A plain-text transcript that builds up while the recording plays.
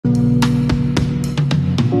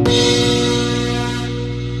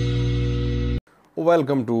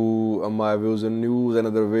Welcome to my views and news,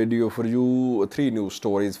 another video for you. Three news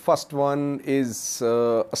stories. First one is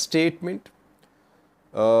a statement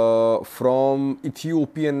from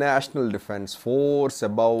Ethiopian National Defense Force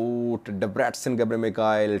about Debretsion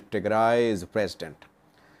Tigray's president.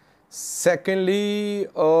 Secondly,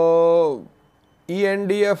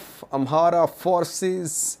 ENDF, Amhara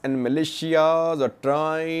forces and militias are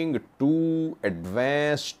trying to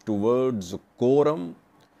advance towards quorum.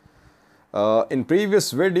 In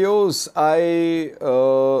previous videos, I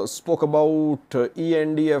spoke about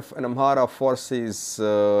ENDF and Amhara forces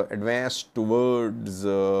advanced towards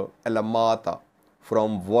Alamata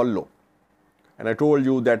from Wollo. And I told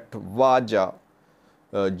you that Vaja,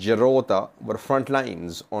 Jarota were front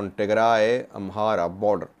lines on Tigray-Amhara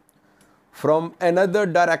border. From another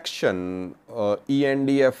direction,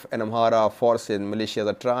 ENDF and Amhara forces and militias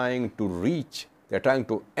are trying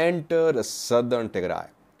to enter southern Tigray.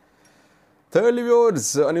 Thirdly,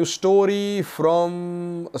 viewers, a new story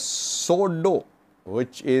from Sodo,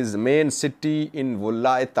 which is main city in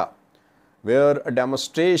Wolaita, where a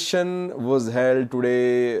demonstration was held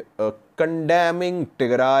today condemning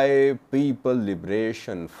Tigray People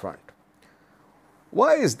Liberation Front.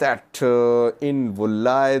 Why is that in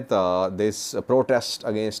Wolaita this protest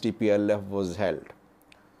against TPLF was held?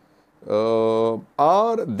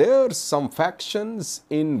 Are there some factions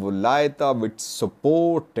in Wolaita which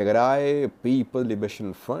support Tigray People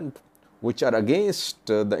Liberation Front, which are against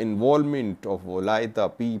the involvement of Wolaita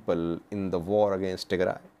people in the war against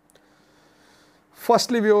Tigray?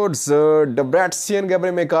 Firstly, viewers, Debretsion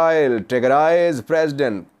Tigray's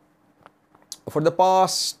president, for the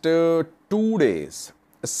past 2 days,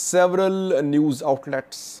 several news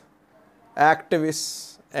outlets,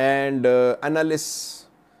 activists and analysts,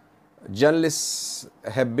 journalists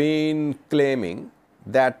have been claiming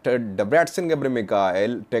that Debretsion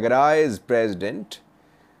Tigray's president,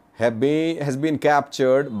 has been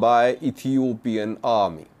captured by Ethiopian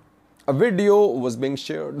army. A video was being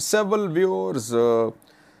shared. Several viewers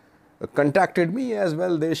contacted me as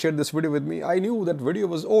well. They shared this video with me. I knew that video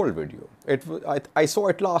was old video. I saw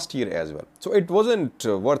it last year as well. So it wasn't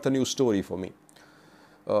worth a new story for me.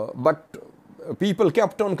 But people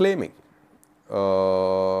kept on claiming.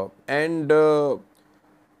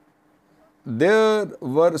 There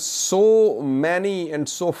were so many and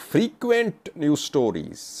so frequent news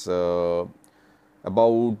stories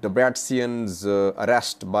about Debretsion's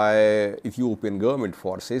arrest by Ethiopian government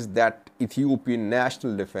forces that Ethiopian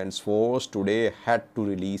National Defense Force today had to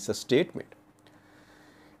release a statement.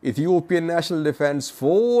 Ethiopian National Defense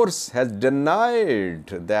Force has denied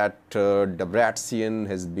that Debretsion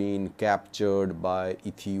has been captured by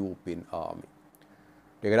Ethiopian army.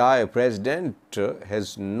 Tigray president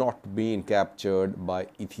has not been captured by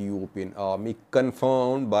Ethiopian army,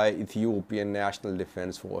 confirmed by Ethiopian National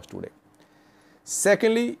Defense Force today.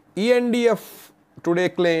 Secondly, ENDF today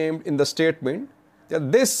claimed in the statement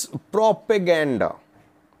that this propaganda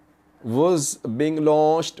was being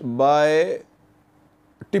launched by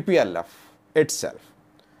TPLF itself.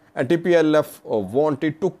 And TPLF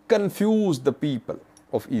wanted to confuse the people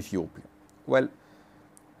of Ethiopia. Well,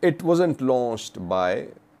 it wasn't launched by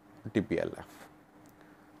TPLF.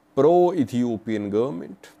 Pro-Ethiopian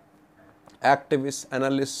government, activists,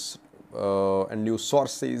 analysts and news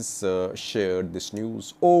sources shared this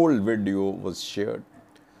news. Old video was shared.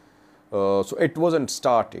 So it wasn't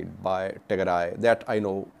started by Tigray. That I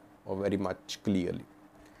know very much clearly.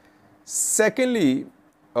 Secondly,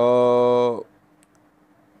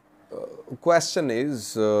 question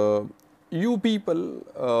is, you people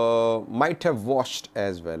might have watched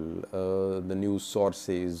as well the news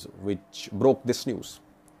sources which broke this news.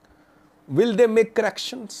 Will they make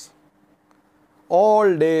corrections?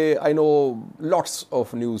 All day, I know lots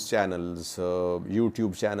of news channels,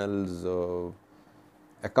 YouTube channels,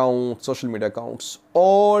 accounts, social media accounts,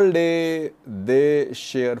 all day they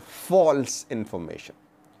share false information.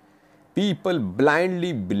 People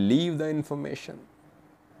blindly believe the information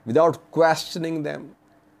without questioning them.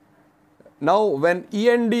 Now, when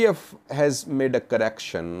ENDF has made a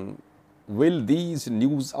correction, will these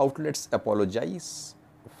news outlets apologize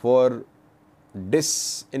for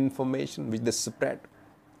disinformation which they spread?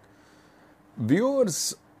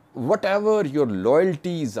 Viewers, whatever your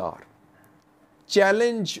loyalties are,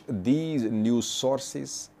 challenge these news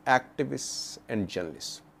sources, activists and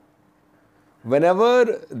journalists.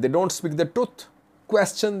 Whenever they don't speak the truth,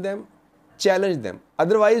 question them, challenge them.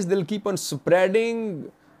 Otherwise, they'll keep on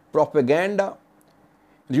spreading propaganda.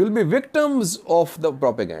 You will be victims of the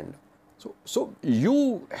propaganda. So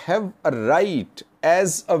you have a right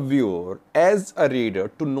as a viewer, as a reader,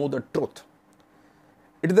 to know the truth.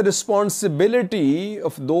 It is the responsibility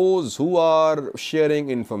of those who are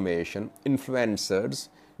sharing information, influencers,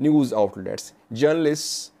 news outlets,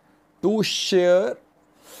 journalists, to share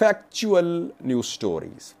factual news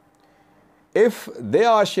stories. If they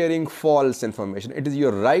are sharing false information, it is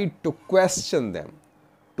your right to question them,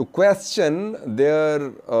 to question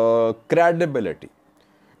their credibility.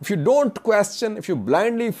 If you don't question, if you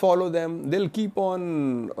blindly follow them, they'll keep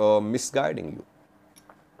on misguiding you.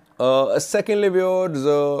 Secondly, viewers,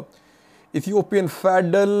 Ethiopian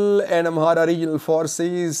Federal and Amhara regional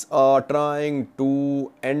forces are trying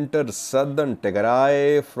to enter southern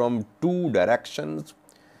Tigray from two directions.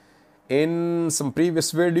 In some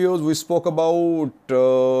previous videos, we spoke about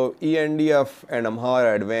ENDF and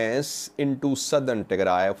Amhara advance into southern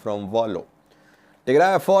Tigray from Wallo.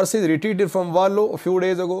 Tigray forces retreated from Wallo a few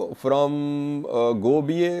days ago, from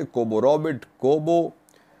Gobie, Kobo Robit, Kobo.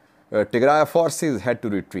 Tigray forces had to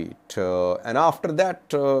retreat. And after that,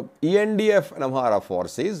 ENDF and Amhara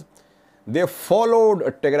forces, they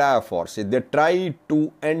followed Tigray forces. They tried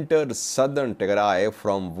to enter southern Tigray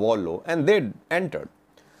from Wallo, and they entered.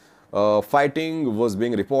 Fighting was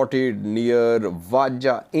being reported near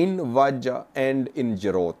Vaja, and in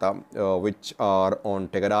Jirota, which are on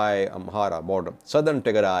Tigray-Amhara border, southern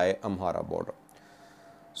Tigray-Amhara border.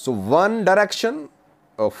 So one direction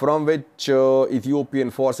from which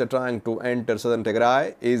Ethiopian forces are trying to enter southern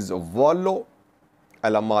Tigray is Wallo,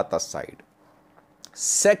 Alamata side.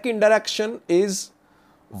 Second direction is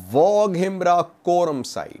Waghimra, Koram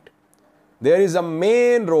side. There is a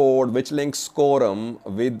main road which links Koram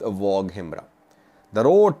with Waghimra. The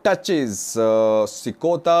road touches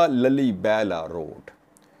Sikota Lalibela road.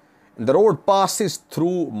 The road passes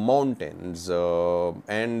through mountains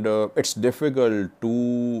and it's difficult to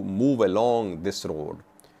move along this road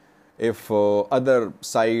if other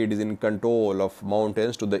side is in control of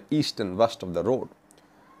mountains to the east and west of the road,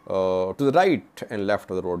 to the right and left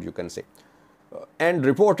of the road, you can say. And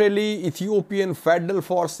reportedly, Ethiopian Federal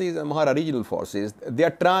Forces, Amhara regional forces, they are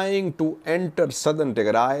trying to enter southern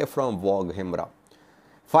Tigray from Waghimra.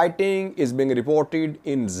 Fighting is being reported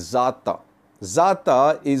in Zata.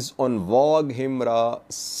 Zata is on Waghimra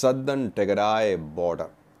southern Tigray border.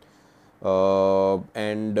 ENDF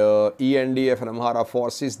and Amhara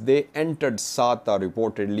forces, they entered Zata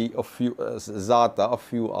reportedly Zata a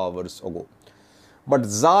few hours ago. But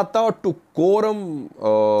Zata to Koram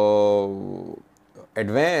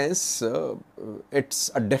advance,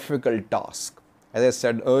 it's a difficult task. As I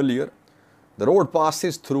said earlier, the road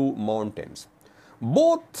passes through mountains.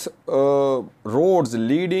 Both roads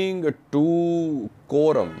leading to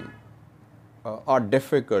Koram are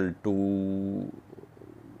difficult to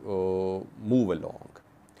move along.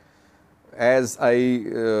 As I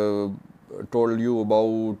told you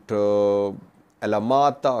about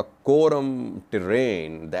Alamata Koram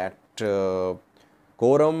terrain, that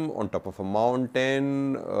Koram on top of a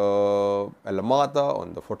mountain, Alamata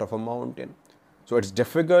on the foot of a mountain. So it's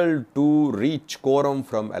difficult to reach Koram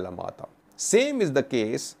from Alamata. Same is the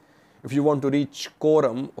case if you want to reach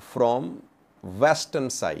Koram from western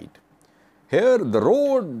side. Here the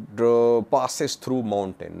road passes through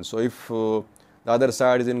mountains. So if the other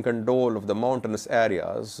side is in control of the mountainous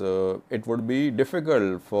areas, it would be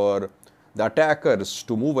difficult for the attackers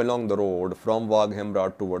to move along the road from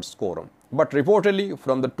Waghimra towards Koram. But reportedly,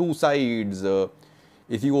 from the two sides,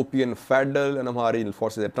 Ethiopian Federal and Amhara regional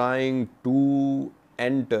forces are trying to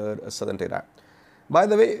enter southern Tigray. By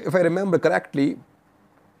the way, if I remember correctly,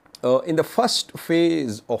 in the first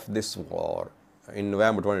phase of this war, in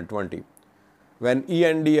November 2020, when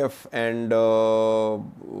ENDF and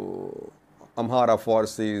Amhara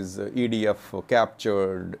forces, EDF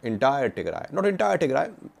captured entire Tigray, not entire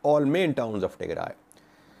Tigray, all main towns of Tigray.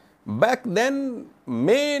 Back then,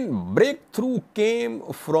 main breakthrough came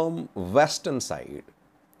from western side.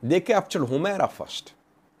 They captured Humera first.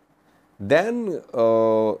 Then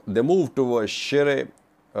they moved towards Shire.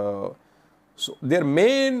 So their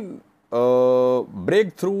main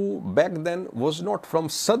breakthrough back then was not from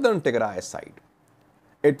southern Tigray side.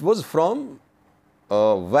 It was from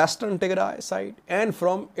western Tigray side and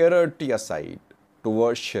from Eritrea side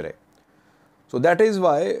towards Shire. So that is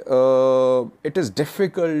why it is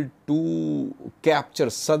difficult to capture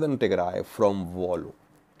southern Tigray from Wallo.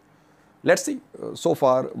 Let's see, so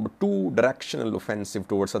far two directional offensive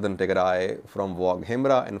towards southern Tigray from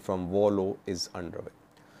Waghimra and from Wallo is underway.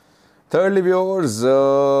 Thirdly, viewers,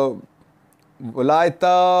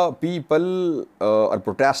 Wolaita people are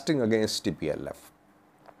protesting against TPLF.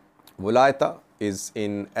 Wolaita is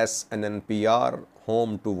in SNNPR,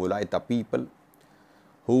 home to Wolaita people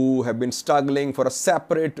who have been struggling for a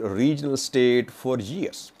separate regional state for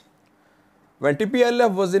years. When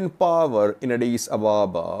TPLF was in power in Addis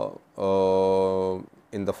Ababa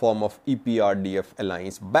in the form of EPRDF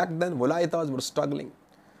alliance, back then Wolaitas were struggling,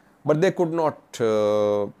 but they could not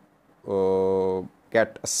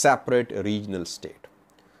get a separate regional state.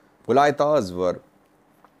 Wolaitas were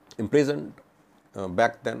imprisoned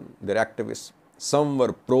back then, their activists. Some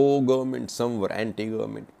were pro-government, some were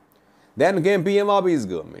anti-government. Then came PM Abiy's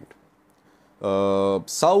government.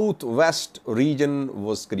 Southwest region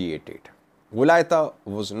was created. Wolaita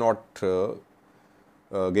was not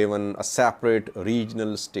given a separate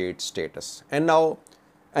regional state status. And now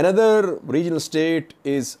another regional state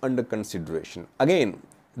is under consideration. Again,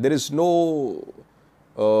 there is no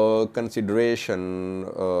consideration,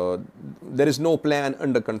 there is no plan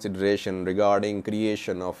under consideration regarding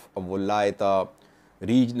creation of a Wolaita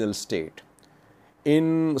regional state.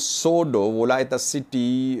 In Sodo, Wolaita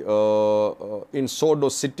city, in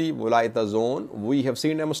Sodo city, Wolaita zone, we have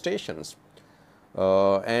seen demonstrations.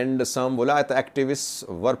 And some Wolaita activists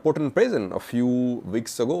were put in prison a few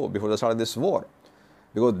weeks ago before the start of this war,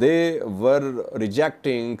 because they were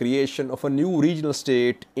rejecting creation of a new regional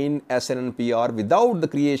state in SNNPR without the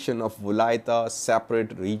creation of Wolaita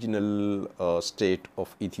separate regional state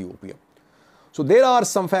of Ethiopia. So there are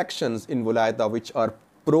some factions in Wolaita which are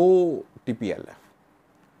pro-TPLF.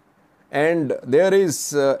 And there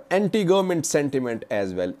is anti-government sentiment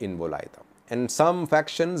as well in Wolaita. And some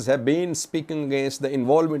factions have been speaking against the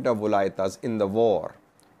involvement of Wolaitas in the war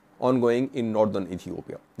ongoing in northern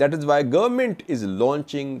Ethiopia. That is why government is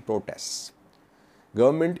launching protests.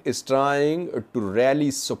 Government is trying to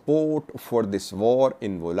rally support for this war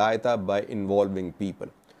in Wolaita by involving people.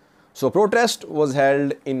 So protest was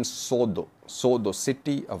held in Sodo, Sodo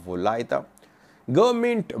city of Wolaita.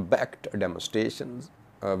 Government-backed demonstrations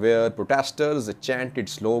where protesters chanted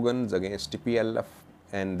slogans against TPLF,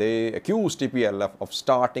 and they accused TPLF of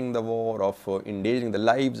starting the war, of endangering the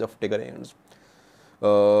lives of Tigrayans.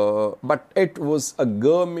 But it was a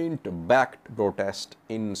government-backed protest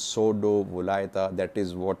in Sodo, Wolaita. That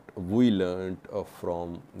is what we learned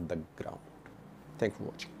from the ground. Thanks for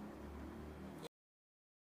watching.